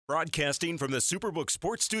Broadcasting from the Superbook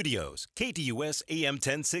Sports Studios, KDUS AM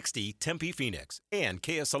 1060 Tempe, Phoenix, and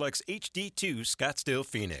KSLX HD2 Scottsdale,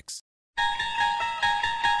 Phoenix.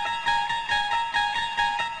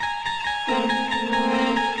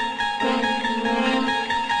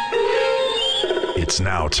 It's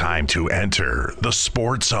now time to enter the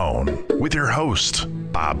Sports Zone with your host,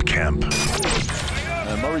 Bob Kemp.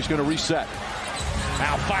 And Murray's going to reset.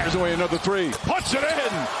 Now fires away another three. Puts it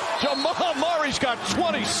in. Jamal Murray's got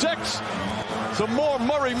 26. Some more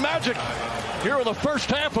Murray magic here in the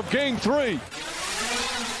first half of Game 3.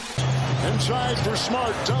 Inside for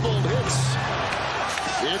Smart. Doubled hits.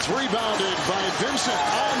 It's rebounded by Vincent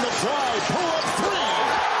on the drive. Pull-up three.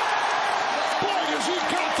 Boy, has he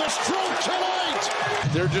got the stroke tonight.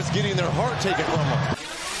 They're just getting their heart taken from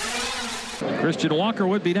them. Christian Walker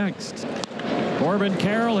would be next. Corbin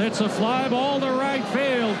Carroll hits a fly ball to right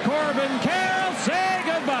field. Corbin Carroll, say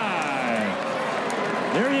goodbye.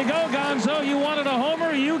 There you go, Gonzo. You wanted a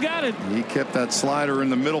homer, you got it. He kept that slider in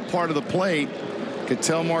the middle part of the plate.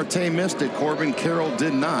 Ketel Marte missed it. Corbin Carroll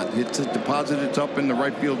did not. It deposited it up in the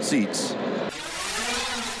right field seats.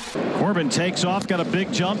 Corbin takes off, got a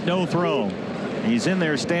big jump, no throw. He's in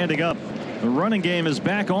there standing up. The running game is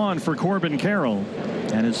back on for Corbin Carroll.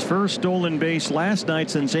 And his first stolen base last night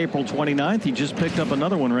since April 29th. He just picked up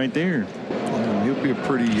another one right there. He'll be a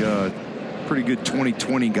pretty good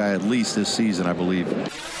 2020 guy at least this season, I believe.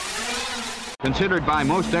 Considered by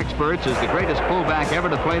most experts as the greatest fullback ever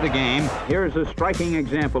to play the game. Here's a striking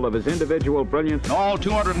example of his individual brilliance. All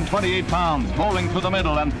 228 pounds, bowling through the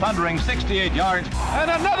middle and thundering 68 yards.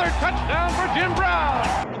 And another touchdown for Jim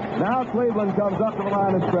Brown. Now Cleveland comes up to the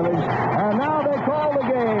line of scrimmage, and now they call the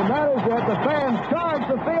game. That is it. The fans charge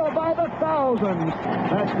the field by the thousands.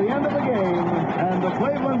 That's the end of the game, and the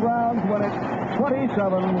Cleveland Browns win it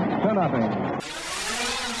 27-0.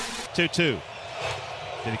 2-2.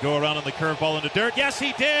 Did he go around on the curveball in the dirt? Yes,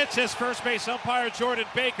 he did, says first base umpire Jordan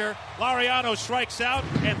Baker. Laureano strikes out,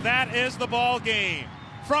 and that is the ball game.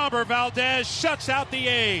 Framber Valdez shuts out the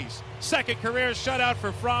A's. Second career shutout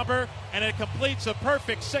for Framber, and it completes a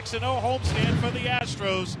perfect 6-0 homestand for the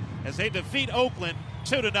Astros as they defeat Oakland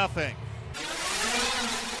 2-0.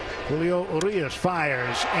 Julio Urias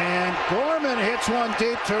fires, and Gorman hits one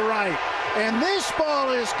deep to right, and this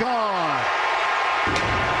ball is gone.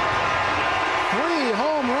 3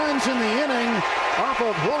 home runs in the inning off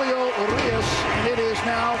of Julio Urias, and it is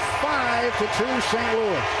now 5-2 St.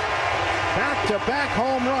 Louis. Back-to-back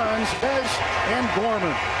home runs, Bez and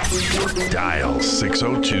Gorman. Dial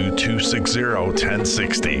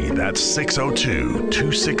 602-260-1060. That's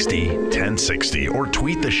 602-260-1060. Or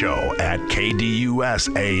tweet the show at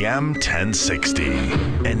KDUS AM 1060.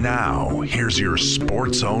 And now, here's your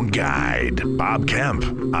Sports Zone guide, Bob Kemp,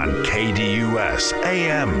 on KDUS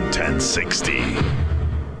AM 1060.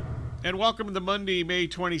 And welcome to the Monday, May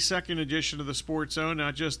 22nd edition of the Sports Zone.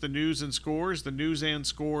 Not just the news and scores, the news and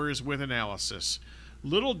scores with analysis.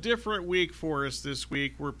 Little different week for us this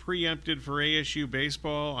week. We're preempted for ASU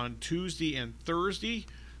baseball on Tuesday and Thursday.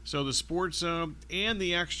 So the Sports Zone and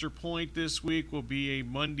the Extra Point this week will be a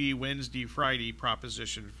Monday, Wednesday, Friday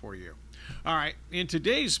proposition for you. All right, in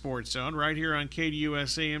today's Sports Zone, right here on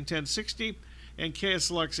KDUS AM 1060 and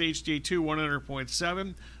KSLX HD2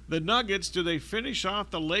 100.7, the Nuggets, do they finish off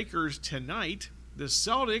the Lakers tonight? The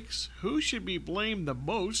Celtics, who should be blamed the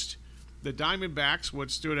most? The Diamondbacks,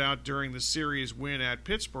 what stood out during the series win at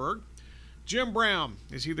Pittsburgh. Jim Brown,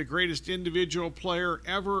 is he the greatest individual player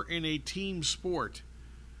ever in a team sport?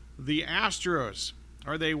 The Astros,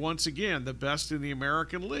 are they once again the best in the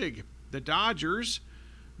American League? The Dodgers,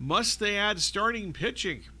 must they add starting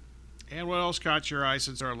pitching? And what else caught your eye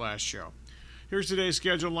since our last show? Here's today's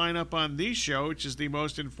scheduled lineup on the show, which is the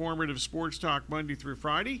most informative sports talk Monday through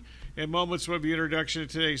Friday. In moments, we'll have the introduction to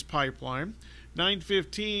today's pipeline.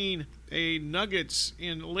 9:15, a Nuggets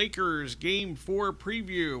and Lakers Game 4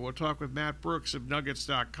 preview. We'll talk with Matt Brooks of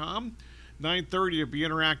Nuggets.com. 9:30 will be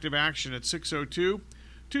interactive action at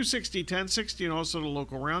 602-260-1060, and also the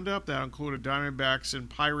local roundup. That included Diamondbacks and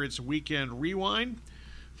Pirates Weekend Rewind.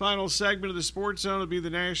 Final segment of the Sports Zone will be the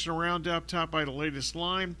National Roundup, topped by the latest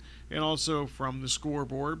line, and also from the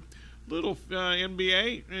scoreboard. Little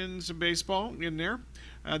NBA and some baseball in there.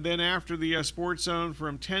 Then after the Sports Zone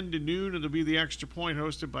from 10 to noon, it'll be the Extra Point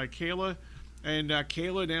hosted by Kayla. And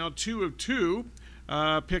Kayla now 2 of 2,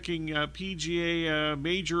 picking PGA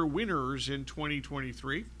major winners in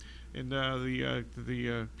 2023 in the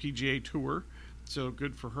PGA Tour. So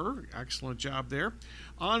good for her. Excellent job there.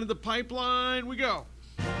 On to the pipeline we go.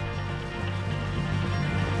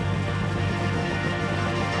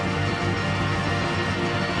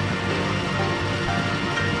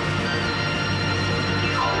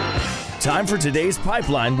 Time for today's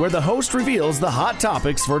Pipeline, where the host reveals the hot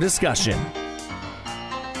topics for discussion.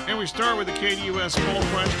 And we start with the KDUS poll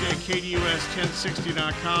question at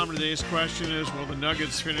KDUS1060.com. Today's question is, will the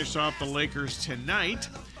Nuggets finish off the Lakers tonight?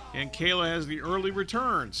 And Kayla has the early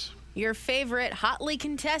returns. Your favorite, hotly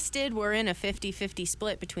contested, we're in a 50-50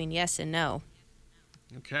 split between yes and no.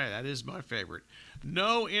 Okay, that is my favorite.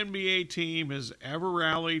 No NBA team has ever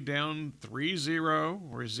rallied down 3-0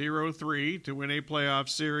 or 0-3 to win a playoff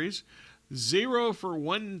series. 0 for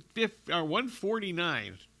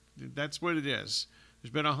 149. That's what it is.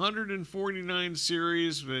 There's been 149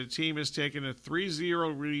 series where the team has taken a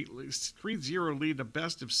 3-0 lead, the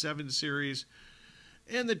best of 7 series.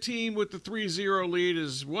 And the team with the 3-0 lead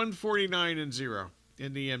is 149-0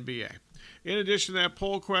 in the NBA. In addition to that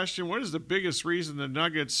poll question, what is the biggest reason the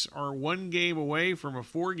Nuggets are 1 game away from a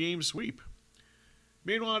 4-game sweep?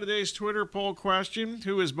 Meanwhile, today's Twitter poll question,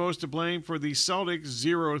 who is most to blame for the Celtics'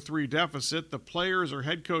 0-3 deficit? The players or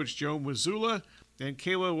head coach Joe Mazzulla? And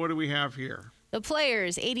Kayla, what do we have here? The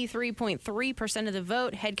players, 83.3% of the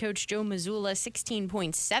vote. Head coach Joe Mazzulla,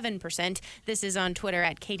 16.7%. This is on Twitter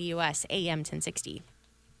at KDUS AM 1060.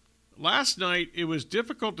 Last night, it was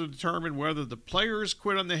difficult to determine whether the players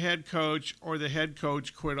quit on the head coach or the head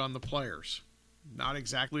coach quit on the players. Not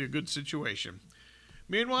exactly a good situation.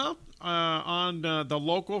 Meanwhile, on the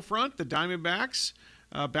local front, the Diamondbacks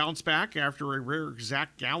bounced back after a rare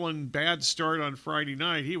Zach Gallen bad start on Friday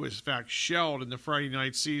night. He was, in fact, shelled in the Friday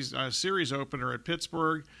night series opener at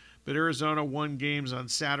Pittsburgh, but Arizona won games on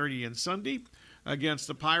Saturday and Sunday against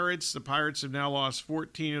the Pirates. The Pirates have now lost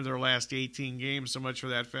 14 of their last 18 games, so much for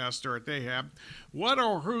that fast start they have. What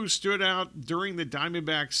or who stood out during the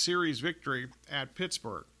Diamondbacks series victory at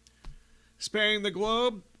Pittsburgh? Spanning the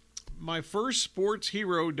globe, my first sports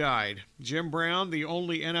hero died. Jim Brown, the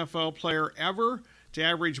only NFL player ever to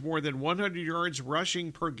average more than 100 yards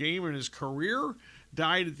rushing per game in his career,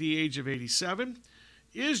 died at the age of 87.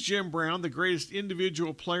 Is Jim Brown the greatest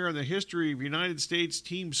individual player in the history of United States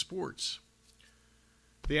team sports?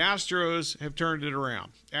 The Astros have turned it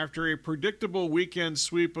around. After a predictable weekend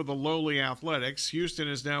sweep of the lowly Athletics, Houston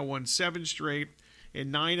has now won 7 straight in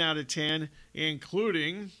 9 out of 10,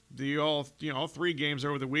 including all 3 games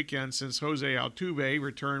over the weekend since Jose Altuve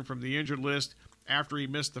returned from the injured list after he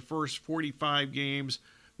missed the first 45 games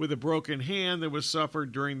with a broken hand that was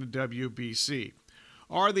suffered during the WBC.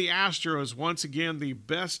 Are the Astros once again the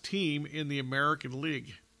best team in the American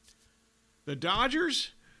League? The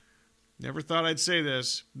Dodgers? Never thought I'd say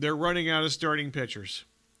this. They're running out of starting pitchers.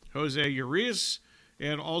 Jose Urias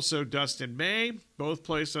and also Dustin May, both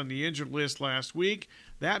placed on the injured list last week.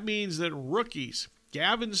 That means that rookies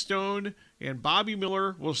Gavin Stone and Bobby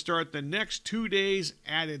Miller will start the next 2 days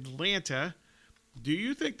at Atlanta. Do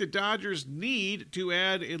you think the Dodgers need to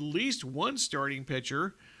add at least one starting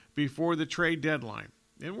pitcher before the trade deadline?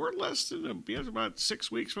 And we're less than about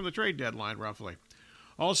 6 weeks from the trade deadline, roughly.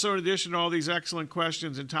 Also, in addition to all these excellent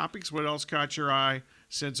questions and topics, what else caught your eye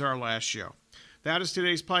since our last show? That is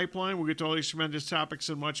today's Pipeline. We'll get to all these tremendous topics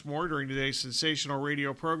and much more during today's sensational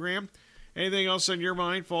radio program. Anything else on your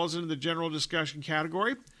mind falls into the general discussion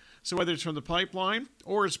category. So whether it's from the Pipeline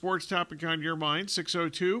or a sports topic on your mind,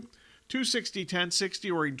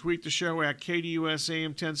 602-260-1060, or you can tweet the show at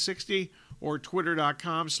KDUSAM1060 or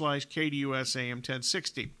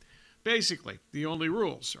twitter.com/KDUSAM1060. Basically, the only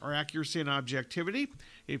rules are accuracy and objectivity.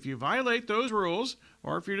 If you violate those rules,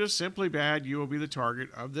 or if you're just simply bad, you will be the target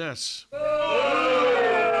of this.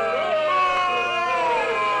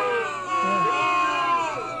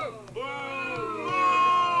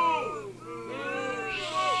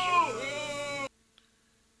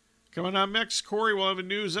 Coming up next, Corey will have a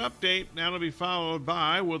news update. That'll be followed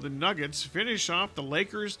by, will the Nuggets finish off the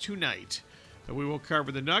Lakers tonight? We will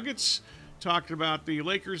cover the Nuggets, talking about the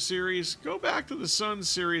Lakers series, go back to the Suns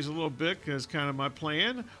series a little bit, because kind of my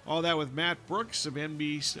plan. All that with Matt Brooks of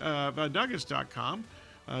Nuggets.com.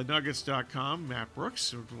 Nuggets.com, Matt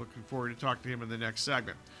Brooks. We're looking forward to talking to him in the next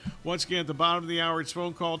segment. Once again, at the bottom of the hour, it's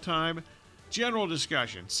phone call time. General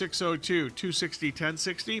discussion,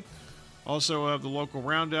 602-260-1060. Also, the local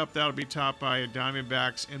roundup, that'll be topped by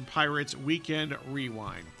Diamondbacks and Pirates Weekend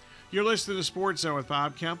Rewind. You're listening to Sports Zone with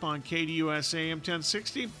Bob Kemp on KDUS AM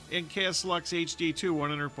 1060 and KSLX HD2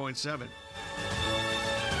 100.7.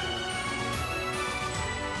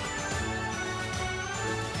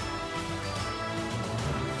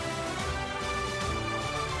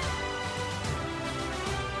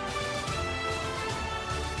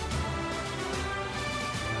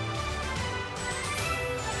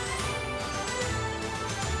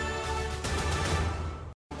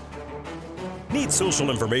 Need Want social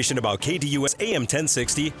information about KDUS AM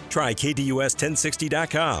 1060? Try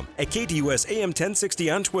KDUS1060.com, at KDUS AM 1060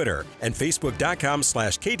 on Twitter, and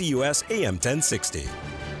Facebook.com/KDUS AM 1060.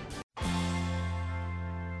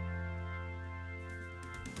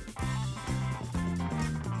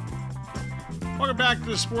 Welcome back to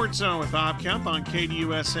the Sports Zone with Bob Kemp on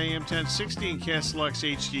KDUS AM 1060 and KSLX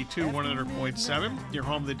HD2 100.7. Your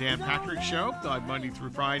home, the Dan Patrick Show, live Monday through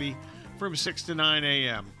Friday from 6 to 9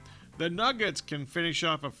 a.m. The Nuggets can finish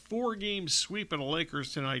off a 4-game sweep of the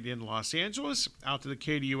Lakers tonight in Los Angeles. Out to the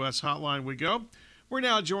KDUS hotline we go. We're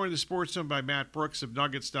now joined in the Sports Zone by Matt Brooks of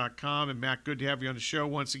Nuggets.com. And Matt, good to have you on the show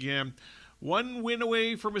once again. One win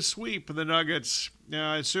away from a sweep for the Nuggets.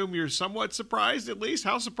 I assume you're somewhat surprised, at least.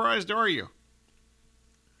 How surprised are you?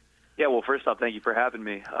 Yeah, well, first off, thank you for having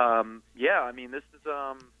me. Yeah, I mean, this is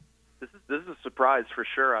a surprise for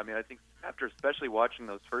sure. I mean, I think after especially watching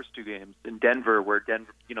those first 2 games in Denver, where the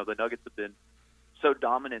Nuggets have been so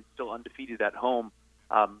dominant, still undefeated at home,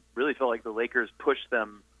 really felt like the Lakers pushed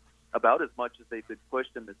them about as much as they've been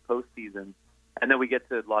pushed in this postseason. And then we get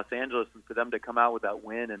to Los Angeles, and for them to come out with that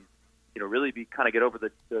win and really get over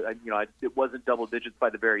it wasn't double digits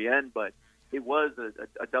by the very end, but it was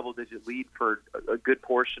a double-digit lead for a good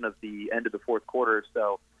portion of the end of the fourth quarter.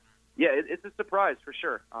 So, yeah, it's a surprise for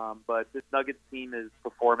sure. But this Nuggets team is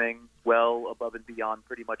performing well above and beyond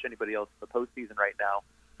pretty much anybody else in the postseason right now.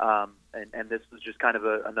 And this was just kind of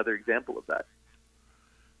another example of that.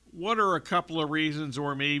 What are a couple of reasons,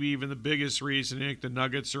 or maybe even the biggest reason, you think the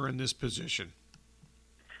Nuggets are in this position?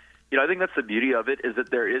 I think that's the beauty of it, is that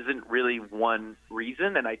there isn't really one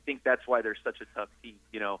reason, and I think that's why they're such a tough team.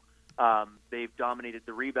 They've dominated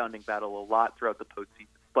the rebounding battle a lot throughout the postseason.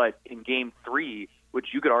 But in Game 3,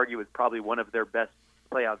 which you could argue is probably one of their best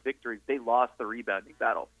playoff victories, they lost the rebounding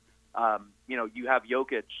battle. You have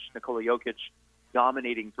Nikola Jokic,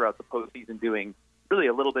 dominating throughout the postseason, doing really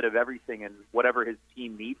a little bit of everything, and whatever his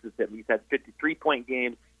team needs is him. He's had 53-point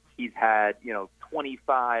games. He's had,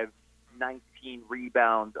 25, 19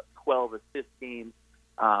 rebounds, 12 assist games.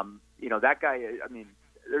 That guy, I mean,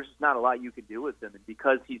 there's just not a lot you can do with him. And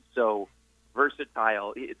because he's so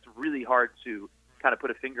versatile, it's really hard to kind of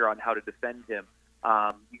put a finger on how to defend him.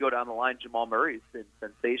 You go down the line, Jamal Murray's been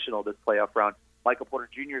sensational this playoff round. Michael Porter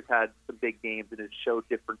Jr.'s had some big games and has showed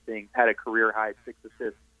different things, had a career-high 6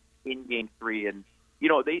 assists in Game 3. And,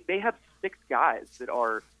 they have 6 guys that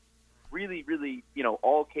are really, really,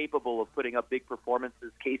 all capable of putting up big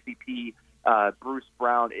performances. KCP, Bruce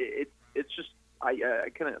Brown. It's just,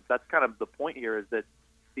 that's kind of the point here, is that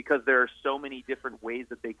because there are so many different ways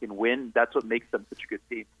that they can win, that's what makes them such a good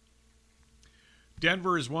team.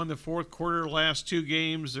 Denver has won the fourth quarter last 2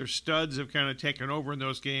 games. Their studs have kind of taken over in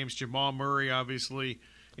those games. Jamal Murray, obviously,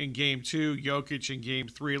 in Game 2, Jokic in Game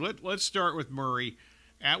 3. Let's start with Murray.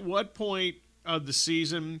 At what point of the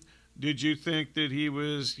season did you think that he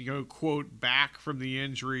was, quote, back from the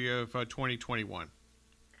injury of 2021?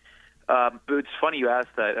 It's funny you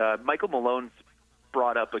asked that. Michael Malone's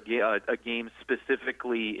brought up a game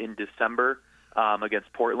specifically in December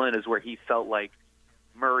against Portland, is where he felt like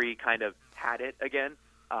Murray kind of had it again,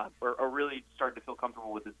 or really started to feel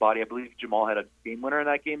comfortable with his body. I believe Jamal had a game winner in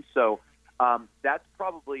that game. So that's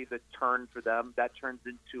probably the turn for them. That turns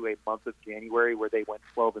into a month of January where they went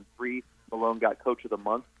 12-3. Malone got Coach of the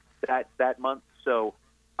Month that month. So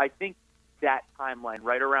I think that timeline,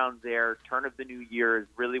 right around there, turn of the new year, is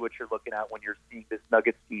really what you're looking at when you're seeing this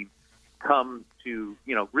Nuggets team come to,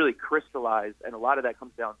 really crystallize. And a lot of that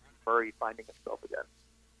comes down to Murray finding himself again.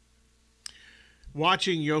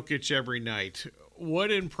 Watching Jokic every night,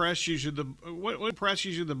 what impresses you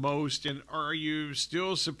the most, and are you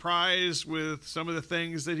still surprised with some of the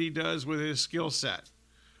things that he does with his skill set?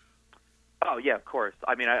 Oh yeah, of course.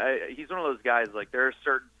 I mean, he's one of those guys. Like, there are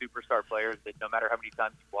certain superstar players that no matter how many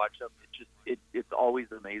times you watch them, it's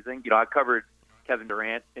always amazing. I covered Kevin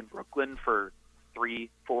Durant in Brooklyn for 3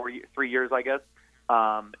 years, I guess,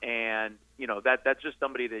 and that's just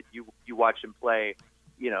somebody that you watch him play.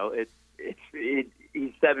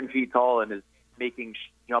 He's 7 feet tall and is making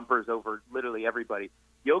jumpers over literally everybody.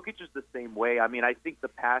 Jokic is the same way. I mean, I think the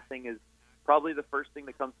passing is probably the first thing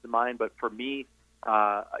that comes to mind. But for me,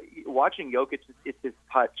 watching Jokic, it's his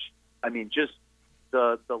touch. I mean, just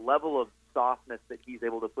the level of softness that he's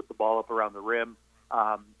able to put the ball up around the rim,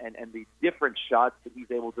 and the different shots that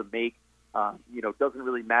he's able to make. Doesn't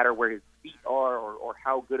really matter where his feet are or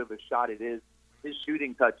how good of a shot it is. His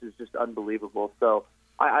shooting touch is just unbelievable. So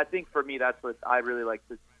I think for me, that's what I really like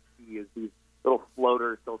to see, is these little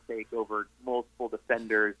floaters they'll take over multiple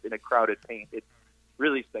defenders in a crowded paint. It's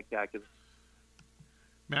really spectacular.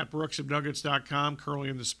 Matt Brooks of Nuggets.com, currently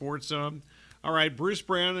in the Sports Zone. All right, Bruce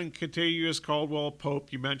Brown and Kentavious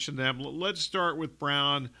Caldwell-Pope, you mentioned them. Let's start with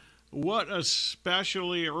Brown. What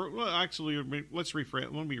especially, or well, actually, let me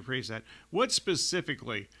rephrase that. What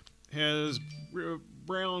specifically has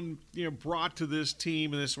Brown, brought to this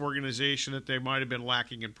team and this organization that they might have been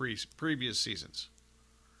lacking in previous seasons?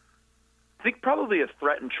 I think probably a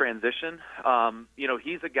threat in transition.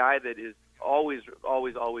 He's a guy that is always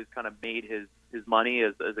kind of made his money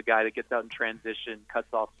as a guy that gets out in transition,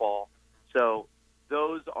 cuts off ball. So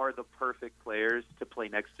those are the perfect players to play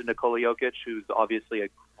next to Nikola Jokic, who's obviously a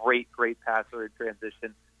great passer in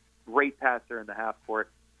transition, great passer in the half court.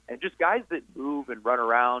 And just guys that move and run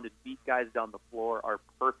around and beat guys down the floor are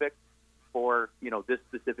perfect for, this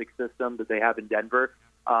specific system that they have in Denver.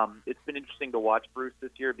 It's been interesting to watch Bruce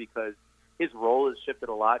this year because his role has shifted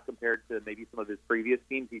a lot compared to maybe some of his previous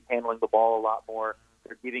teams. He's handling the ball a lot more.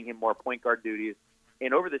 They're giving him more point guard duties.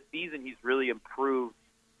 And over the season, he's really improved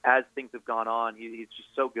as things have gone on. He's just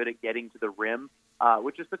so good at getting to the rim,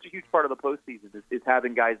 which is such a huge part of the postseason, is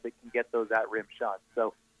having guys that can get those at-rim shots.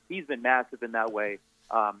 So he's been massive in that way.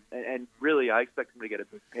 And really, I expect him to get a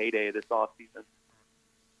big payday this offseason.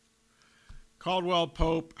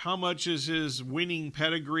 Caldwell-Pope, how much is his winning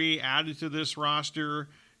pedigree added to this roster,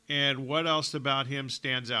 and what else about him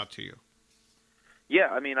stands out to you? Yeah,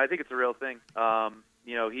 I think it's a real thing.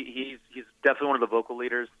 He's definitely one of the vocal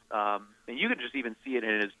leaders, and you can just even see it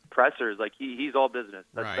in his pressers. Like he's all business.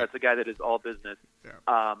 That's a guy that is all business.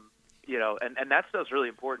 Yeah. And that stuff's really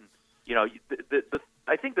important.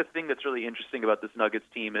 I think the thing that's really interesting about this Nuggets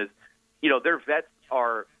team is, their vets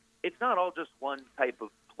are. It's not all just one type of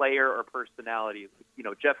player or personality.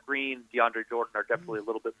 Jeff Green, DeAndre Jordan are definitely a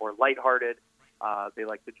little bit more lighthearted. They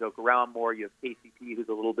like to joke around more. You have KCP, who's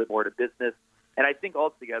a little bit more to business. And I think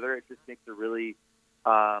altogether it just makes a really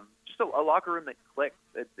just a locker room that clicks.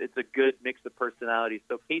 It's a good mix of personalities.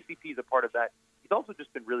 So KCP is a part of that. He's also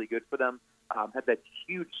just been really good for them. Had that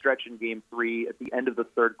huge stretch in Game 3 at the end of the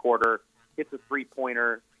third quarter. Hits a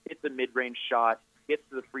three-pointer, hits a mid-range shot, gets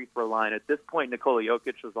to the free throw line. At this point, Nikola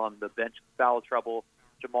Jokic was on the bench with foul trouble.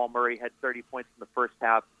 Jamal Murray had 30 points in the first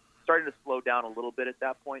half. Starting to slow down a little bit at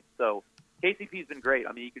that point. So KCP's been great.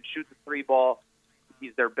 He can shoot the three ball.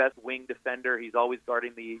 He's their best wing defender. He's always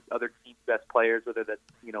guarding the other team's best players, whether that's,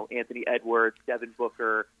 Anthony Edwards, Devin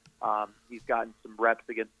Booker. He's gotten some reps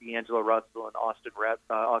against D'Angelo Russell and Austin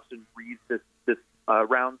Reeves this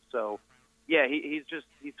round. So, yeah, he's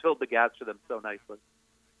filled the gaps for them so nicely.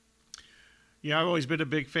 Yeah, I've always been a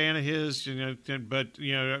big fan of his, but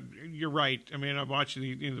you're right. I'm watching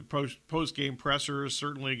the post-game pressers,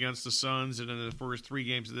 certainly against the Suns and in the first three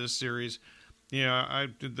games of this series. Yeah,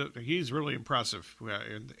 he's really impressive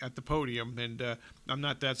at the podium, and I'm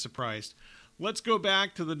not that surprised. Let's go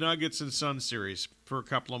back to the Nuggets and Suns series for a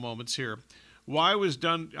couple of moments here. Why was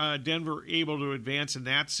Denver able to advance in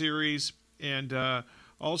that series? And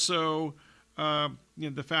also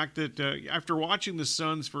the fact that after watching the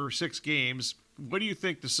Suns for 6 games, what do you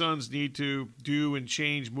think the Suns need to do and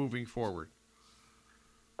change moving forward?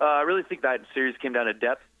 I really think that series came down to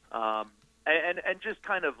depth. And just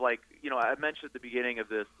kind of like, I mentioned at the beginning of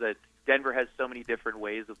this that Denver has so many different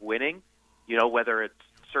ways of winning, whether it's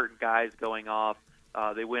certain guys going off,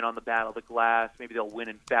 they win on the battle of the glass, maybe they'll win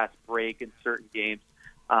in fast break in certain games.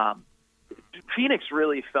 Phoenix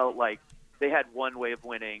really felt like they had one way of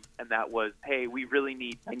winning, and that was, hey, we really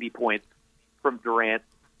need 90 points from Durant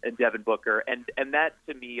and Devin Booker. And that,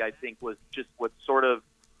 to me, I think was just what sort of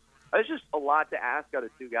 – it was just a lot to ask out of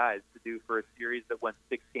two guys to do for a series that went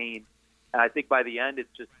 6 games. And I think by the end, it's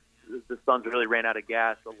just the Suns really ran out of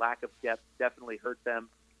gas. The lack of depth definitely hurt them.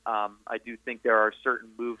 I do think there are certain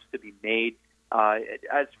moves to be made.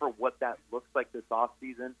 As for what that looks like this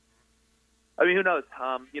offseason, who knows?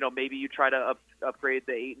 Maybe you try to upgrade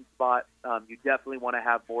the 8 spot. You definitely want to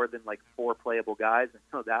have more than like 4 playable guys.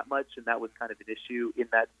 I know that much, and that was kind of an issue in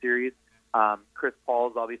that series. Chris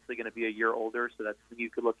Paul is obviously going to be a year older, so that's something you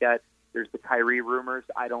could look at. There's the Kyrie rumors.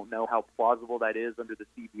 I don't know how plausible that is under the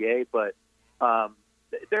CBA, but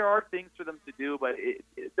there are things for them to do, but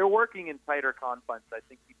they're working in tighter confines I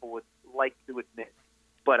think people would like to admit.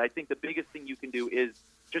 But I think the biggest thing you can do is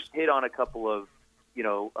just hit on a couple of,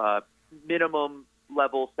 minimum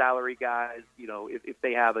level salary guys. If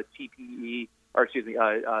they have a TPE, or excuse me,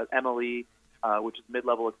 MLE, which is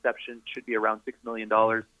mid-level exception, should be around $6 million.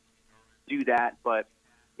 Do that, but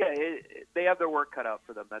yeah, they have their work cut out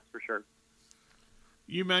for them, that's for sure.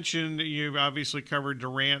 You mentioned you've obviously covered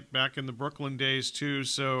Durant back in the Brooklyn days too,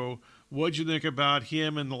 so what'd you think about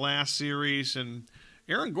him in the last series? And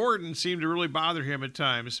Aaron Gordon seemed to really bother him at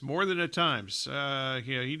times, more than at times.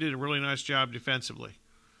 He did a really nice job defensively.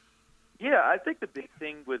 Yeah, I think the big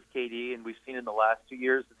thing with KD, and we've seen in the last 2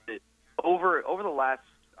 years, is that over the last,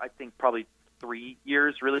 I think, probably 3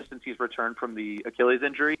 years, really since he's returned from the Achilles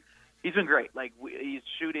injury, he's been great. Like, he's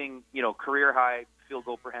shooting, career high field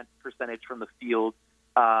goal percentage from the field.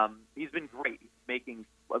 He's been great. He's making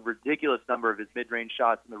a ridiculous number of his mid-range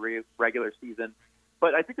shots in the regular season.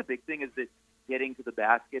 But I think the big thing is that getting to the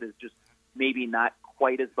basket is just maybe not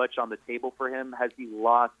quite as much on the table for him. Has he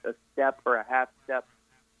lost a step or a half step?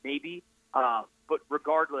 Maybe. But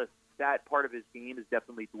regardless, that part of his game has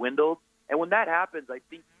definitely dwindled. And when that happens, I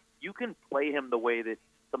think you can play him the way that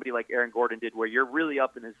somebody like Aaron Gordon did, where you're really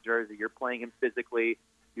up in his jersey. You're playing him physically.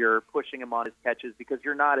 You're pushing him on his catches because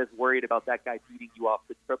you're not as worried about that guy beating you off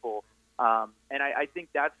the triple. And I think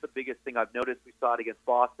that's the biggest thing I've noticed. We saw it against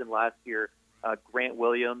Boston last year. Grant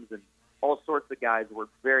Williams and all sorts of guys were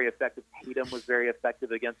very effective. Tatum was very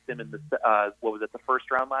effective against him in the the first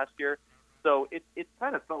round last year. So it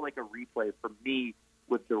kind of felt like a replay for me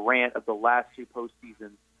with Durant of the last two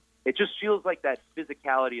postseasons. It just feels like that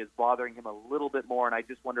physicality is bothering him a little bit more, and I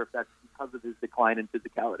just wonder if that's because of his decline in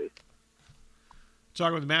physicality.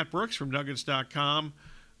 Talking with Matt Brooks from Nuggets.com.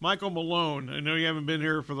 Michael Malone, I know you haven't been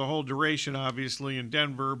here for the whole duration, obviously, in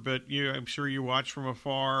Denver, but I'm sure you watch from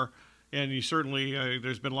afar, and you certainly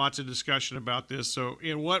there's been lots of discussion about this. So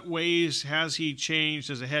in what ways has he changed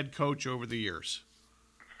as a head coach over the years?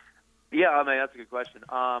 Yeah, I mean, that's a good question.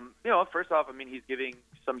 First off, he's giving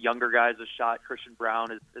some younger guys a shot. Christian Brown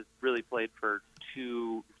has really played for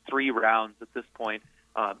 2-3 rounds at this point.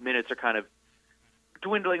 Minutes are kind of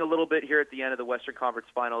dwindling a little bit here at the end of the Western Conference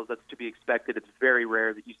Finals. That's to be expected. It's very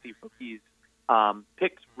rare that you see rookies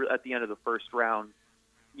picked at the end of the first round,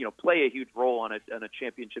 play a huge role on a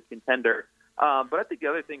championship contender. But I think the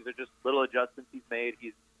other things are just little adjustments he's made.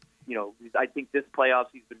 I think this playoffs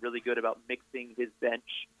he's been really good about mixing his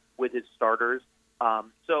bench with his starters.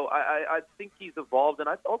 So I think he's evolved, and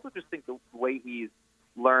I also just think the way he's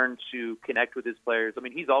learned to connect with his players.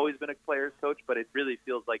 He's always been a player's coach, but it really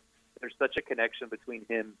feels like there's such a connection between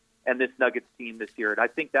him and this Nuggets team this year. And I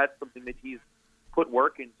think that's something that he's put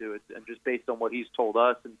work into it, and just based on what he's told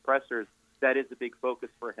us and pressers, that is a big focus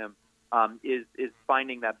for him, is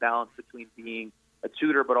finding that balance between being a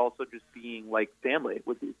tutor but also just being like family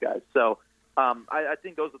with these guys. So I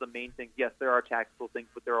think those are the main things. Yes, there are tactical things,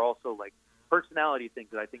 but there are also like personality things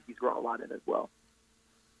that I think he's grown a lot in as well.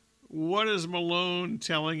 What is Malone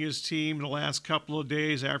telling his team the last couple of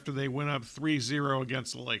days after they went up 3-0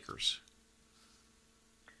 against the Lakers?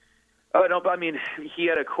 Oh, no, but he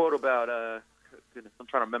had a quote about, goodness, I'm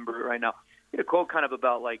trying to remember it right now. He had a quote kind of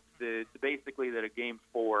about like basically that a game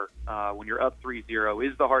 4, when you're up 3-0,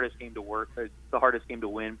 is the hardest game to work. It's the hardest game to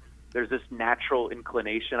win. There's this natural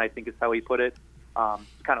inclination, I think is how he put it.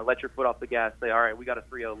 Kind of let your foot off the gas, say, all right, we got a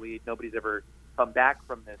 3-0 lead. Nobody's ever come back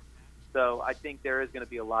from this. So I think there is going to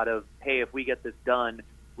be a lot of, hey, if we get this done,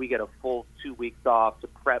 we get a full 2 weeks off to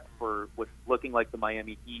prep for what's looking like the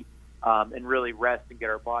Miami Heat, and really rest and get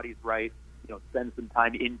our bodies right, spend some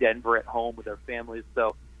time in Denver at home with our families.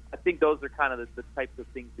 So I think those are kind of the types of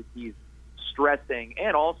things that he's stressing.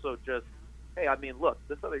 And also just, hey, look,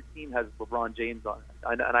 this other team has LeBron James on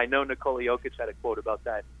it. And I know Nikola Jokic had a quote about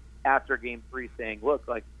that after Game 3 saying, look,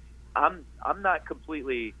 like, I'm not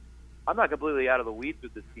completely out of the weeds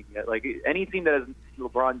with this team yet. Like, any team that has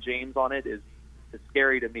LeBron James on it is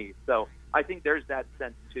scary to me. So I think there's that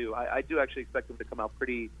sense too. I do actually expect them to come out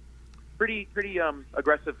pretty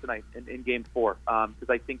aggressive tonight in Game 4, because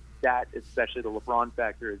I think that, especially the LeBron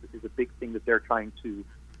factor, is a big thing that they're trying to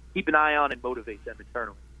keep an eye on and motivate them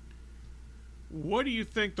internally. What do you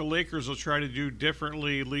think the Lakers will try to do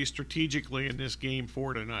differently, at least strategically, in this Game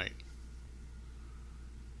 4 tonight?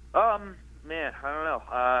 Man, I don't know.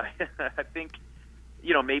 I think,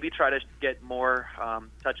 maybe try to get more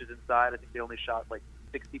touches inside. I think they only shot like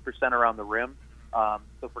 60% around the rim.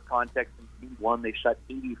 So for context, in Game 1, they shot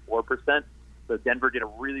 84%. So Denver did a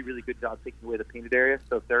really, really good job taking away the painted area.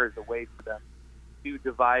 So if there is a way for them to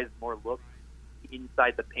devise more looks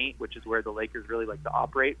inside the paint, which is where the Lakers really like to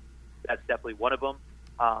operate, that's definitely one of them.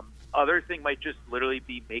 Other thing might just literally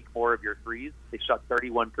be make more of your threes. They shot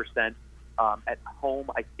 31%. At home,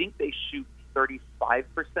 I think they shoot 35%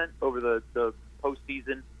 over the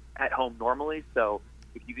postseason at home normally. So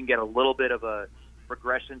if you can get a little bit of a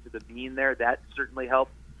regression to the mean there, that certainly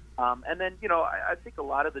helps. And then, I think a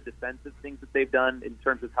lot of the defensive things that they've done in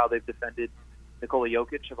terms of how they've defended Nikola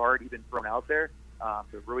Jokic have already been thrown out there.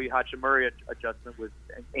 The Rui Hachimura adjustment with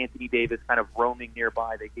Anthony Davis kind of roaming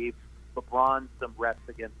nearby. They gave LeBron some reps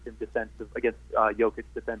against Jokic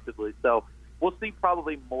defensively. So we'll see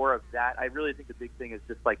probably more of that. I really think the big thing is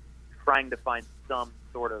just like trying to find some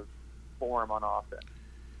sort of form on offense.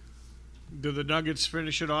 Do the Nuggets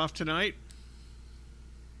finish it off tonight?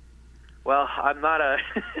 Well, I'm not a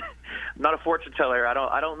I'm not a fortune teller.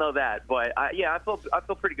 I don't know that, but I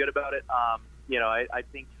feel pretty good about it. I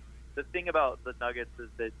think the thing about the Nuggets is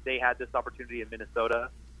that they had this opportunity in Minnesota,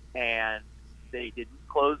 and they didn't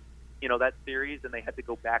close that series, and they had to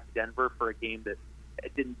go back to Denver for a game that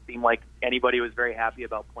it didn't seem like anybody was very happy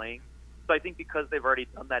about playing. So I think because they've already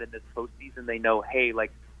done that in this postseason, they know, hey,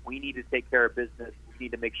 like, we need to take care of business. We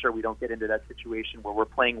need to make sure we don't get into that situation where we're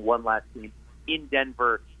playing one last game in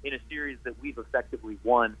Denver in a series that we've effectively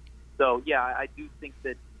won. So, yeah, I do think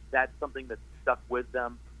that that's something that's stuck with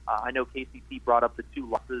them. I know KCP brought up the 2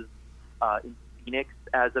 losses in Phoenix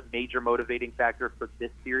as a major motivating factor for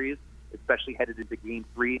this series, especially headed into Game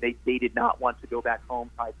 3. They did not want to go back home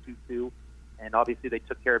tied 2-2, and obviously they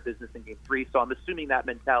took care of business in Game 3. So I'm assuming that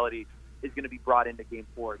mentality is going to be brought into Game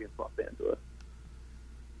 4 against Los Angeles.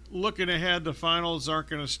 Looking ahead, the finals aren't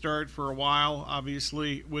going to start for a while,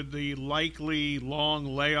 obviously. Would the likely long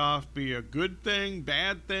layoff be a good thing,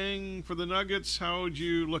 bad thing for the Nuggets? How would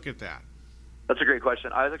you look at that? That's a great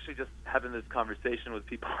question. I was actually just having this conversation with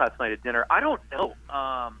people last night at dinner. I don't know.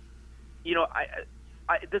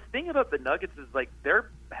 The thing about the Nuggets is, like, they're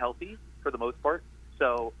healthy for the most part.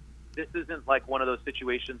 So this isn't like one of those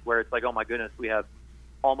situations where it's like, oh, my goodness, we have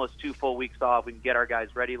almost 2 full weeks off. We can get our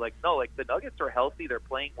guys ready. Like, no, like, the Nuggets are healthy. They're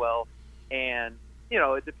playing well. And,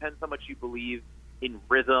 it depends how much you believe in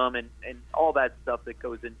rhythm and all that stuff that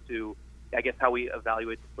goes into, I guess, how we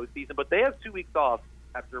evaluate the postseason. But they have 2 weeks off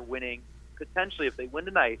after winning, potentially, if they win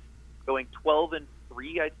tonight, going 12-3,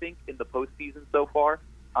 I think, in the postseason so far.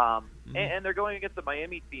 And they're going against the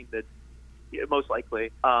Miami team that's most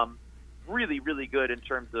likely really, really good in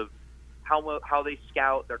terms of how they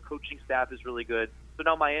scout. Their coaching staff is really good. So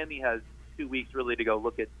now Miami has 2 weeks really to go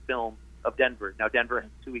look at film of Denver. Now Denver has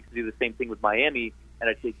 2 weeks to do the same thing with Miami, and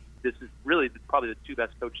I think this is really probably the 2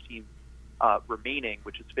 best coached teams remaining,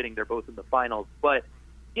 which is fitting. They're both in the finals. But,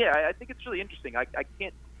 yeah, I think it's really interesting. I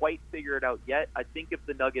can't quite figure it out yet. I think if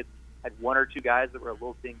the Nuggets had 1 or 2 guys that were a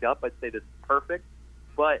little dinged up, I'd say this is perfect.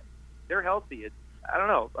 But they're healthy. I don't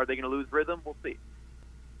know. Are they going to lose rhythm? We'll see.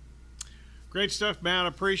 Great stuff, Matt.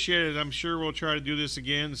 Appreciate it. I'm sure we'll try to do this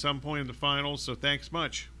again at some point in the finals, so thanks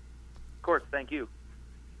much. Of course. Thank you.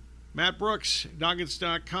 Matt Brooks,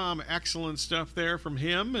 Nuggets.com. Excellent stuff there from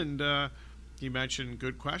him. And he mentioned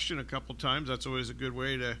good question a couple times. That's always a good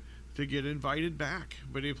way to get invited back.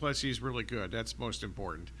 But plus, he's really good. That's most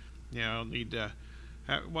important. I'll need to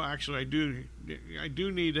I do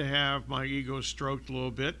need to have my ego stroked a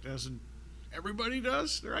little bit, as everybody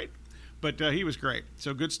does, right? But he was great.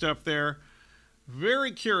 So good stuff there.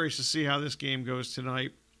 Very curious to see how this game goes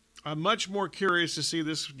tonight. I'm much more curious to see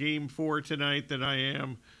this Game 4 tonight than I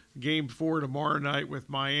am Game 4 tomorrow night with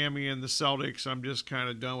Miami and the Celtics. I'm just kind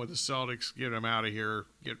of done with the Celtics. Get them out of here.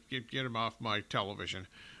 Get them off my television.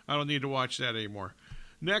 I don't need to watch that anymore.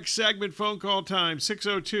 Next segment, phone call time,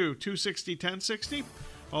 602-260-1060.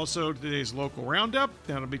 Also, today's local roundup.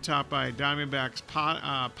 That'll be topped by Diamondbacks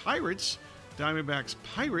Pirates. Diamondbacks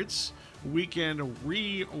Pirates weekend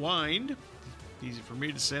rewind. Easy for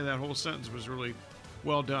me to say. That whole sentence was really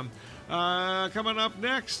well done. Coming up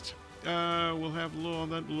next, we'll have a little on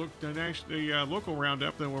the local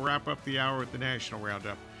roundup. Then we'll wrap up the hour with the national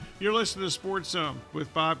roundup. You're listening to Sports Zone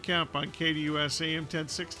with Bob Kemp on KDUS AM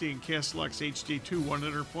 1060 and KSLX HD2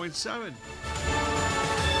 100.7.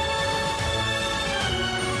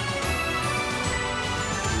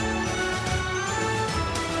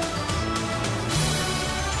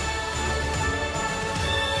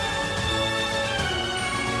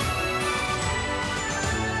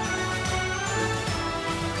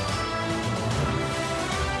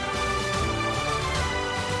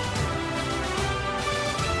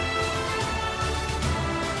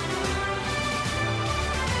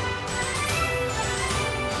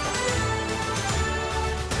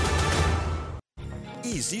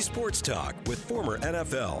 Easy Sports Talk with former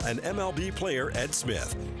NFL and MLB player Ed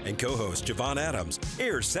Smith and co-host Javon Adams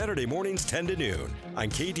airs Saturday mornings 10 to noon on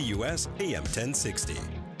KDUS AM 1060.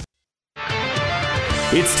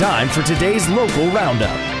 It's time for today's local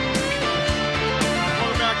roundup.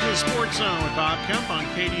 Welcome back to the Sports Zone with Bob Kemp on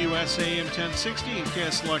KDUS AM 1060 and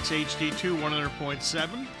KSLX HD2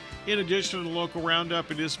 100.7. In addition to the local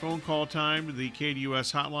roundup, it is phone call time to the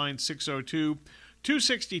KDUS hotline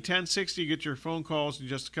 602-260-1060. Get your phone calls in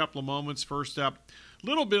just a couple of moments. First up, a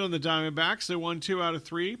little bit on the Diamondbacks. They won 2 out of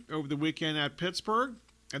 3 over the weekend at Pittsburgh,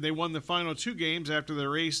 and they won the final 2 games after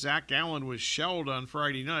their ace, Zach Gallen, was shelled on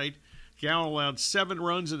Friday night. Gallen allowed 7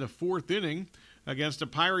 runs in the 4th inning against a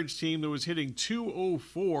Pirates team that was hitting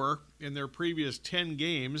 .204 in their previous 10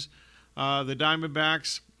 games. The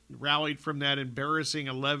Diamondbacks rallied from that embarrassing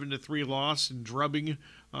 11-3 loss and drubbing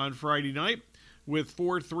on Friday night with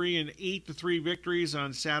 4-3 and 8-3 victories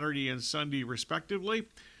on Saturday and Sunday, respectively.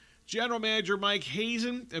 General Manager Mike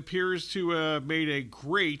Hazen appears to have made a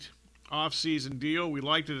great offseason deal. We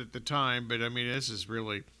liked it at the time, but, I mean, this has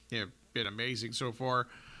really been amazing so far.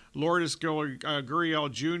 Lourdes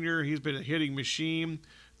Gurriel Jr., he's been a hitting machine.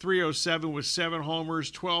 307 with 7 homers,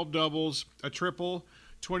 12 doubles, a triple,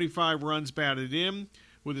 25 runs batted in.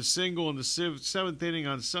 With a single in the 7th inning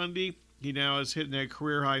on Sunday, he now is hitting a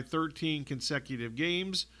career-high 13 consecutive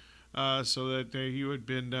games. So that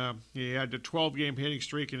he had a 12-game hitting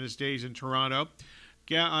streak in his days in Toronto.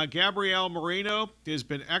 Gabriel Moreno has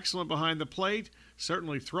been excellent behind the plate.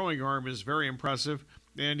 Certainly throwing arm is very impressive.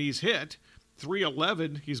 And he's hit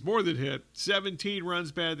 311. He's more than hit. 17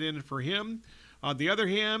 runs batted in for him. On the other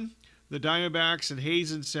hand, the Diamondbacks and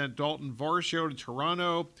Hazen sent Dalton Varsho to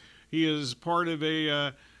Toronto. He is part of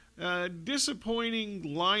a disappointing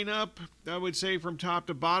lineup, I would say, from top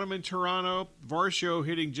to bottom in Toronto. Varsho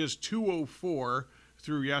hitting just 204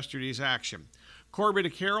 through yesterday's action. Corbin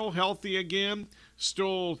Carroll, healthy again,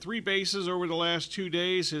 stole 3 bases over the last 2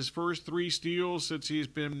 days, his first 3 steals since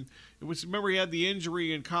remember he had the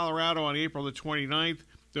injury in Colorado on April the 29th.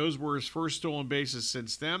 Those were his first stolen bases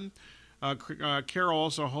since then. Carroll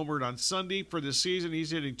also homered on Sunday for the season.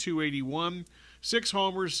 He's hitting 281. 6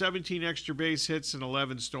 homers, 17 extra base hits, and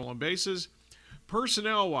 11 stolen bases.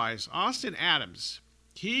 Personnel-wise, Austin Adams,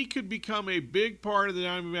 he could become a big part of the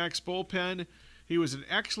Diamondbacks bullpen. He was an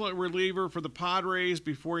excellent reliever for the Padres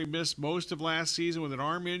before he missed most of last season with an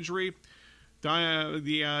arm injury. The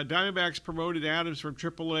Diamondbacks promoted Adams from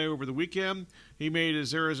AAA over the weekend. He made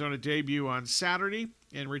his Arizona debut on Saturday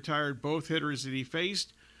and retired both hitters that he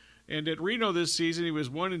faced. And at Reno this season, he was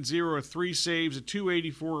 1-0 with 3 saves, a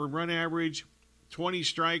 284 run average, 20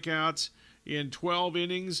 strikeouts in 12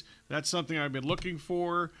 innings. That's something I've been looking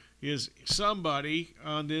for, is somebody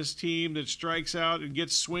on this team that strikes out and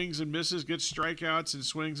gets swings and misses, gets strikeouts and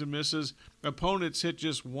swings and misses. Opponents hit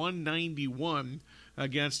just 191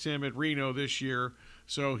 against him at Reno this year.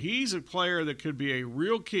 So he's a player that could be a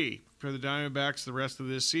real key for the Diamondbacks the rest of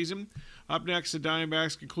this season. Up next, the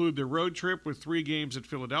Diamondbacks conclude their road trip with 3 games at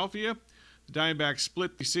Philadelphia. The Diamondbacks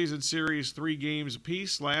split the season series 3 games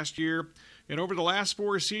apiece last year. And over the last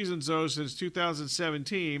 4 seasons, though, since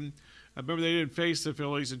 2017, I remember they didn't face the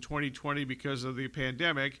Phillies in 2020 because of the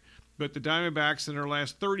pandemic, but the Diamondbacks in their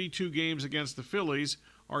last 32 games against the Phillies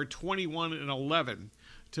are 21-11.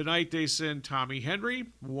 Tonight they send Tommy Henry,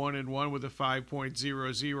 1-1 with a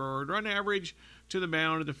 5.00 run average, to the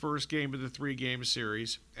mound in the first game of the 3-game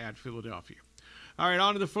series at Philadelphia. All right,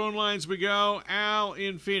 on to the phone lines we go. Al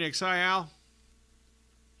in Phoenix. Hi, Al.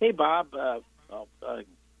 Hey, Bob.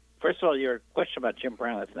 First of all, your question about Jim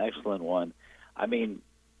Brown, that's an excellent one. I mean,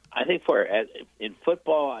 I think in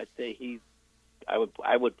football, I'd say I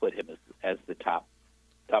would put him as the top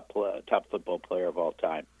football player of all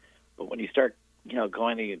time. But when you start,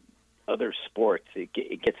 going to other sports, it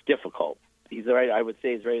gets difficult. He's right. I would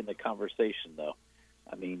say he's right in the conversation, though.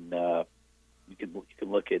 I mean, you can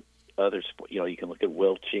look at other sports. You can look at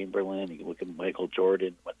Wilt Chamberlain. You can look at Michael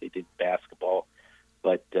Jordan, what they did in basketball.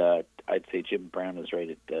 But I'd say Jim Brown is right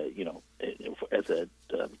at as a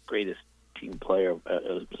greatest team player,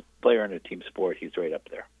 player in a team sport. He's right up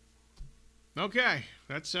there. Okay,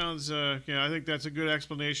 that sounds. I think that's a good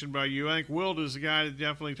explanation by you. I think Wilt is the guy to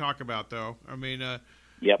definitely talk about, though. I mean,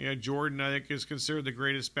 Jordan, I think, is considered the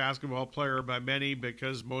greatest basketball player by many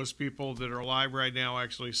because most people that are alive right now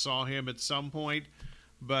actually saw him at some point.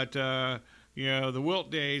 But the Wilt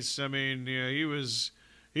days, I mean, he was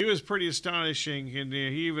pretty astonishing, and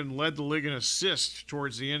he even led the league in assists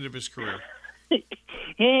towards the end of his career.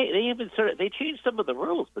 They changed some of the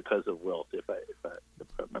rules because of Wilt, if I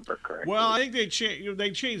remember correctly. Well, I think they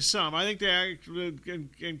changed some. I think they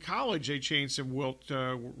in college they changed some Wilt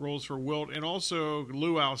rules for Wilt, and also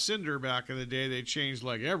Lou Alcindor back in the day. They changed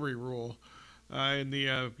like every rule in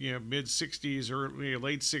the mid '60s or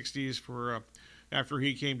late '60s for after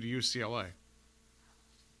he came to UCLA.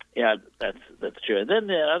 Yeah, that's true. And then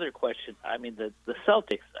the other question, I mean, the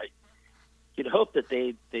Celtics. You'd hope that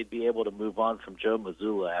they'd be able to move on from Joe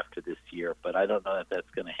Mazzulla after this year, but I don't know if that's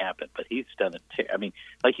going to happen. But he's done it. I mean,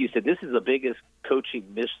 like you said, this is the biggest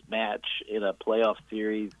coaching mismatch in a playoff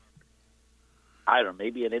series. I don't know,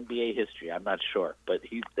 maybe in NBA history. I'm not sure, but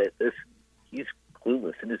he's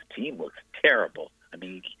clueless, and his team looks terrible. I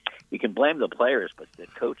mean, you can blame the players, but the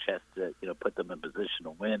coach has to put them in position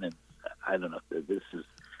to win. And I don't know. This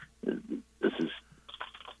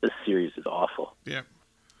series is awful. Yeah.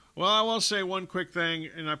 Well, I will say one quick thing,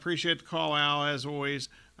 and I appreciate the call, Al, as always.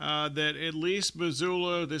 that at least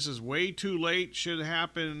Mazzulla, this is way too late, should have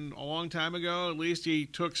happened a long time ago. At least he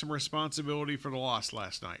took some responsibility for the loss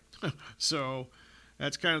last night. So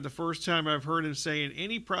that's kind of the first time I've heard him say in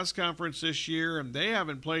any press conference this year, and they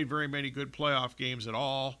haven't played very many good playoff games at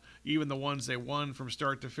all, even the ones they won from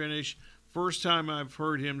start to finish. First time I've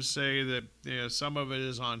heard him say that some of it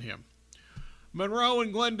is on him. Monroe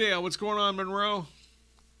and Glendale, what's going on, Monroe?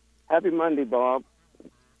 Happy Monday, Bob.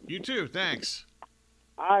 You too, thanks.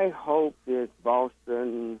 I hope this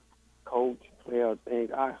Boston coach-player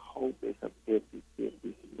thing, I hope it's a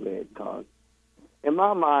 50-50 split, because in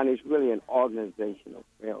my mind, it's really an organizational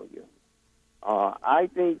failure. I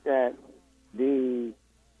think that to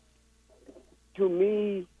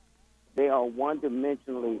me, they are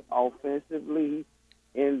one-dimensionally offensively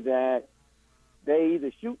in that they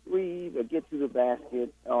either shoot threes or get to the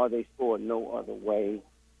basket or they score no other way.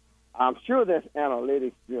 I'm sure that's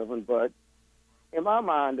analytics-driven, but in my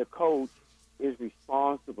mind, the coach is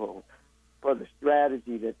responsible for the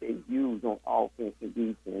strategy that they use on offense and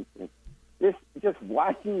defense. And just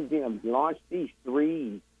watching them launch these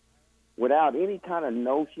threes without any kind of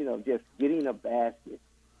notion of just getting a basket,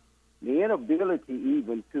 the inability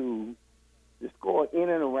even to score in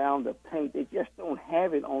and around the paint, they just don't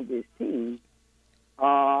have it on this team.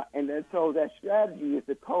 And then so that strategy is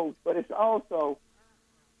the coach, but it's also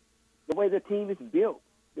the way the team is built.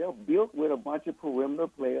 They're built with a bunch of perimeter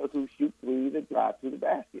players who shoot threes and drive to the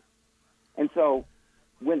basket. And so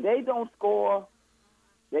when they don't score,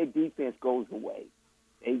 their defense goes away.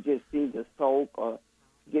 They just seem to sulk or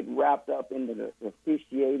get wrapped up into the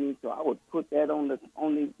officiating. So I would put that on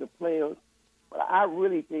the players. But I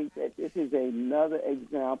really think that this is another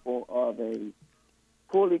example of a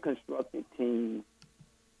poorly constructed team.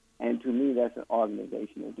 And to me, that's an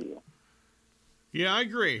organizational deal. Yeah, I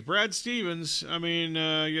agree. Brad Stevens, I mean,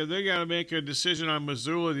 they got to make a decision on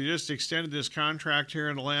Mazzulla. They just extended this contract here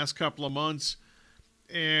in the last couple of months.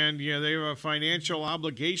 And, they have financial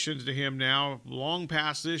obligations to him now, long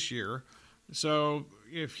past this year. So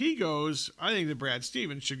if he goes, I think that Brad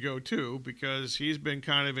Stevens should go too, because he's been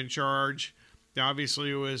kind of in charge.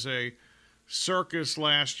 Obviously, it was a circus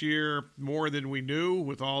last year, more than we knew,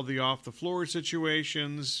 with all the off-the-floor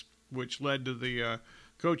situations, which led to the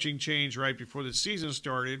coaching change right before the season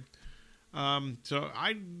started. So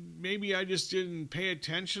I just didn't pay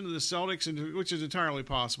attention to the Celtics, which is entirely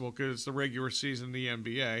possible because it's the regular season in the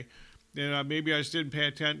NBA. And maybe I just didn't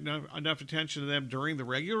pay enough attention to them during the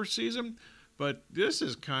regular season. But this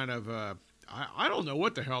is kind of I don't know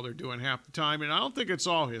what the hell they're doing half the time, and I don't think it's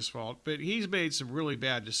all his fault. But he's made some really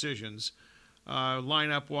bad decisions,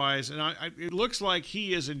 lineup-wise, and it looks like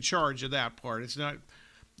he is in charge of that part. It's not.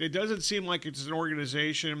 It doesn't seem like it's an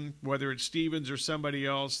organization, whether it's Stevens or somebody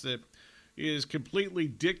else, that is completely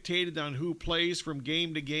dictated on who plays from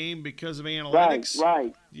game to game because of analytics.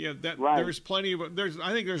 Right. Yeah, right. There's plenty of.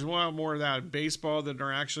 I think there's a lot more of that in baseball than there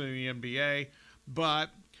are actually in the NBA. But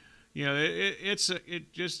it's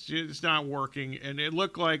not working, and it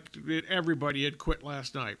looked like everybody had quit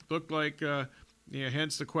last night. Looked like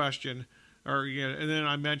hence the question, and then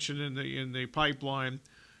I mentioned in the pipeline.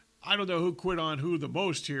 I don't know who quit on who the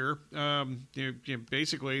most here.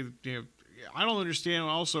 Basically, I don't understand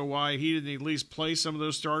also why he didn't at least play some of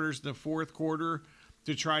those starters in the fourth quarter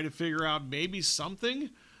to try to figure out maybe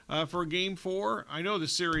something for Game 4. I know the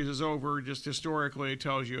series is over. Just historically, it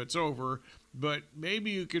tells you it's over. But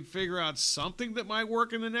maybe you could figure out something that might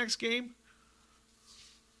work in the next game?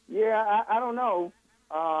 Yeah, I don't know.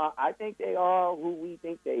 I think they are who we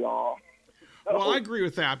think they are. Well, I agree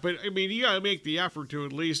with that, but I mean, you got to make the effort to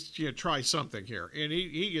at least try something here, and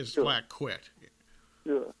he just flat quit.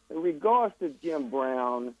 Sure. In regards to Jim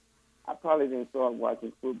Brown, I probably didn't start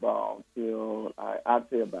watching football till I'd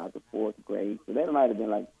say about the fourth grade, so that might have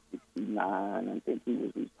been like 69. I think he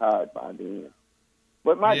was retired by then.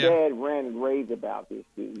 But my dad ran and raved about this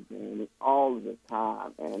season all of the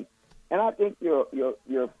time, and I think you're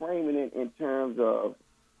framing it in terms of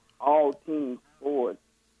all team sports.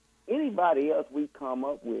 Anybody else we come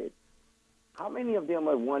up with, how many of them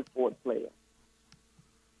are one sport player?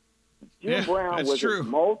 Jim Brown was a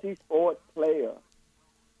multi-sport player.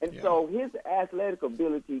 And so his athletic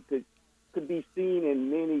ability could be seen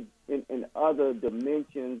in many in other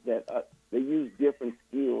dimensions that they use different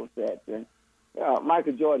skill sets. And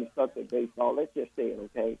Michael Jordan sucked at baseball. Let's just say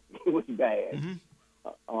it, okay? It was bad.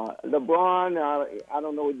 Mm-hmm. LeBron, I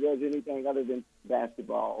don't know if he does anything other than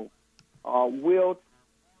basketball. Wilt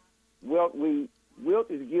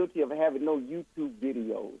is guilty of having no YouTube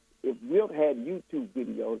videos. If Wilt had YouTube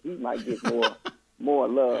videos, he might get more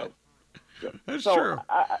love. That's true.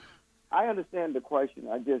 I understand the question.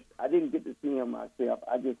 I didn't get to see him myself.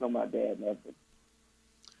 I just know my dad never.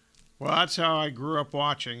 Well, that's how I grew up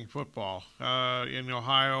watching football in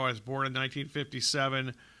Ohio. I was born in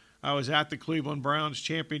 1957. I was at the Cleveland Browns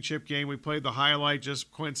championship game. We played the highlight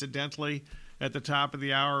just coincidentally at the top of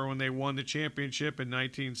the hour when they won the championship in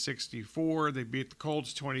 1964. They beat the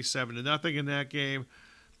Colts 27-0 in that game.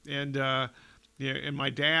 And and my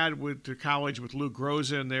dad went to college with Lou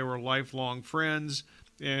Groza, and they were lifelong friends.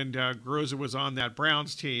 And Groza was on that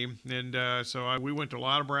Browns team. And so we went to a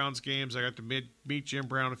lot of Browns games. I got to meet Jim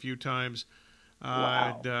Brown a few times.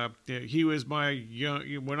 Wow. And, he was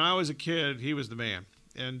when I was a kid, he was the man.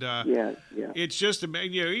 And it's just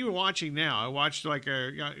amazing. Even watching now, I watched like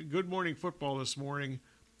a Good Morning Football this morning.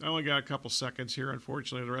 I only got a couple seconds here,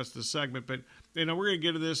 unfortunately, the rest of the segment. But we're going to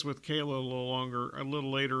get to this with Kayla a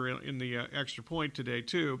little later in the extra point today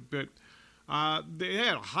too. But they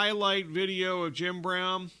had a highlight video of Jim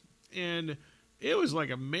Brown, and it was like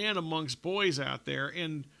a man amongst boys out there.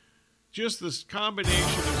 And just this combination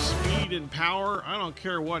of speed and power, I don't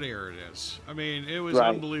care what era it is. I mean, it was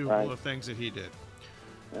unbelievable the things that he did.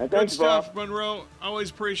 Good stuff, Bob. Monroe. Always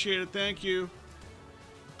appreciate it. Thank you.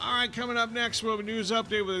 All right, coming up next, we'll have a news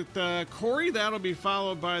update with Corey. That'll be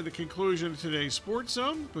followed by the conclusion of today's Sports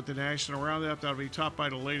Zone with the National Roundup. That'll be topped by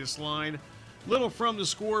the latest line. Little from the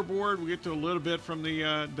scoreboard. We'll get to a little bit from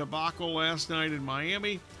the debacle last night in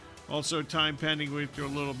Miami. Also, time pending, we'll do a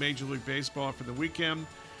little Major League Baseball for the weekend.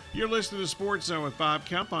 You're listening to Sports Zone with Bob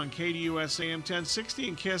Kemp on KDUS AM 1060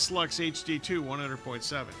 and KISS Lux HD2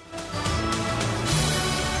 100.7.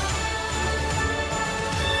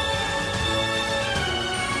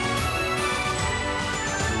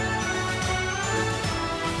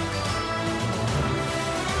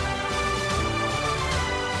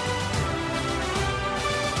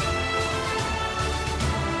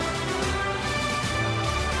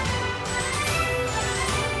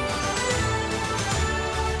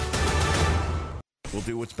 We'll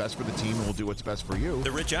do what's best for the team, and we'll do what's best for you. The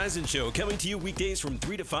Rich Eisen Show, coming to you weekdays from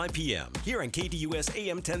 3 to 5 p.m. here on KDUS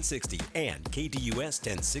AM 1060 and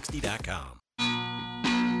KDUS1060.com.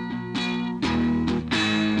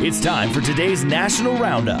 It's time for today's National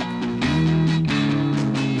Roundup.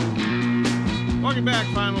 Welcome back.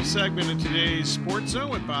 Final segment of today's Sports Zone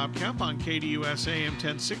with Bob Kemp on KDUS AM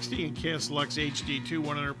 1060 and KISS Lux HD2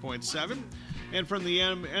 100.7. And from the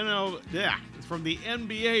from the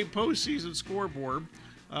NBA postseason scoreboard,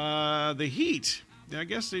 the Heat, I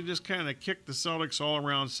guess they just kind of kicked the Celtics all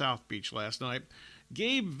around South Beach last night.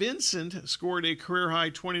 Gabe Vincent scored a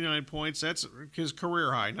career-high 29 points. That's his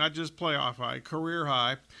career high, not just playoff high, career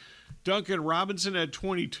high. Duncan Robinson had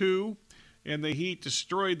 22, and the Heat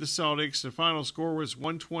destroyed the Celtics. The final score was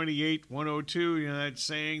 128-102. That's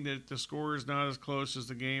saying that the score is not as close as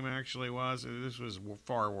the game actually was. This was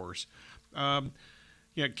far worse.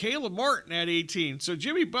 Caleb Martin at 18. So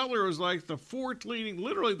Jimmy Butler was like the fourth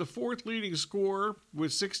leading scorer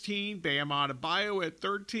with 16. Bam Adebayo at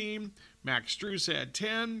 13. Max Strus had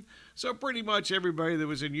 10. So pretty much everybody that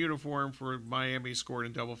was in uniform for Miami scored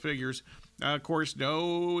in double figures. Of course,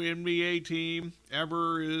 no NBA team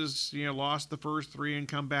ever is lost the first three and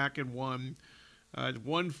come back and won.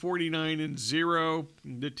 149-0.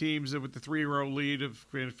 The teams that with the 3-0 lead have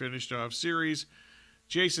finished off series.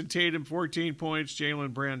 Jason Tatum, 14 points.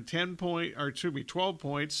 Jaylen Brown, 12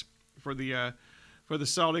 points for the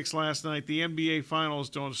Celtics last night. The NBA Finals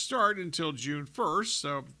don't start until June 1st,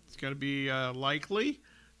 so it's going to be likely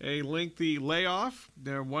a lengthy layoff,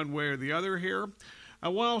 one way or the other here. I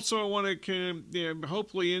also want to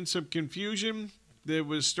hopefully end some confusion that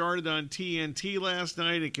was started on TNT last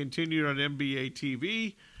night and continued on NBA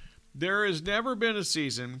TV. There has never been a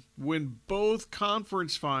season when both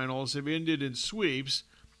conference finals have ended in sweeps.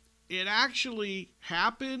 It actually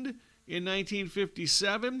happened in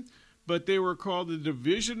 1957, but they were called the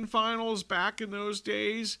division finals back in those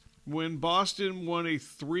days when Boston won a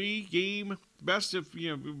 3-game best of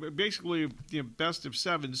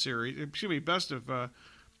 7 series. Best of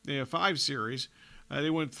 5 series. They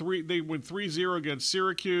went 3-0 against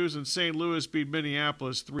Syracuse, and St. Louis beat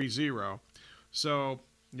Minneapolis 3-0. So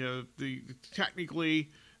technically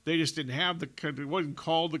they just didn't have it wasn't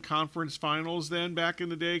called the conference finals then back in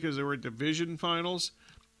the day because they were division finals.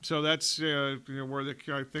 So that's where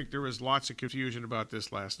I think there was lots of confusion about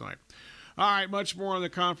this last night. All right, much more on the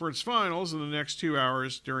conference finals in the next 2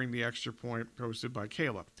 hours during the Extra Point hosted by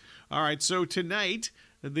Caleb. All right, so tonight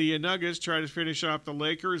the Nuggets try to finish off the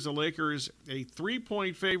Lakers. The Lakers a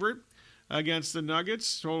 3-point favorite against the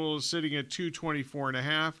Nuggets. Total is sitting at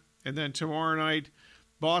 224.5. And then tomorrow night,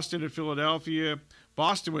 Boston and Philadelphia.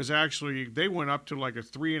 Boston was actually, they went up to like a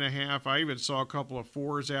 3.5. I even saw a couple of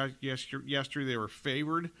 4s yesterday. They were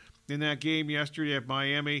favored in that game yesterday at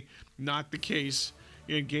Miami. Not the case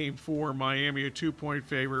in Game 4. Miami a 2-point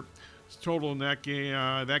favorite. Total in that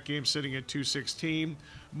game sitting at 216.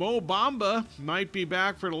 Mo Bamba might be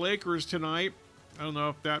back for the Lakers tonight. I don't know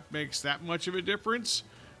if that makes that much of a difference.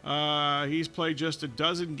 He's played just a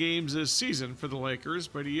dozen games this season for the Lakers,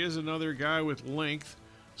 but he is another guy with length.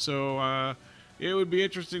 So it would be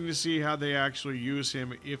interesting to see how they actually use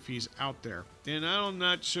him if he's out there. And I'm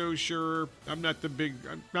not so sure. No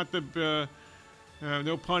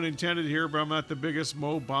pun intended here, but I'm not the biggest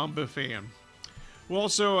Mo Bamba fan. We'll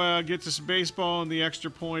also get to some baseball and the extra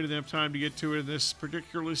point, and have time to get to it in this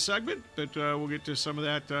particular segment. But we'll get to some of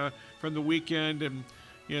that from the weekend and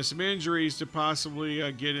some injuries to possibly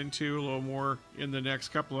get into a little more in the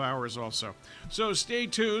next couple of hours also. So stay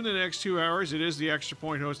tuned the next 2 hours. It is the Extra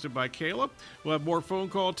Point hosted by Caleb. We'll have more phone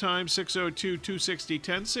call time,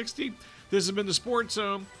 602-260-1060. This has been the Sports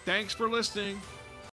Zone. Thanks for listening.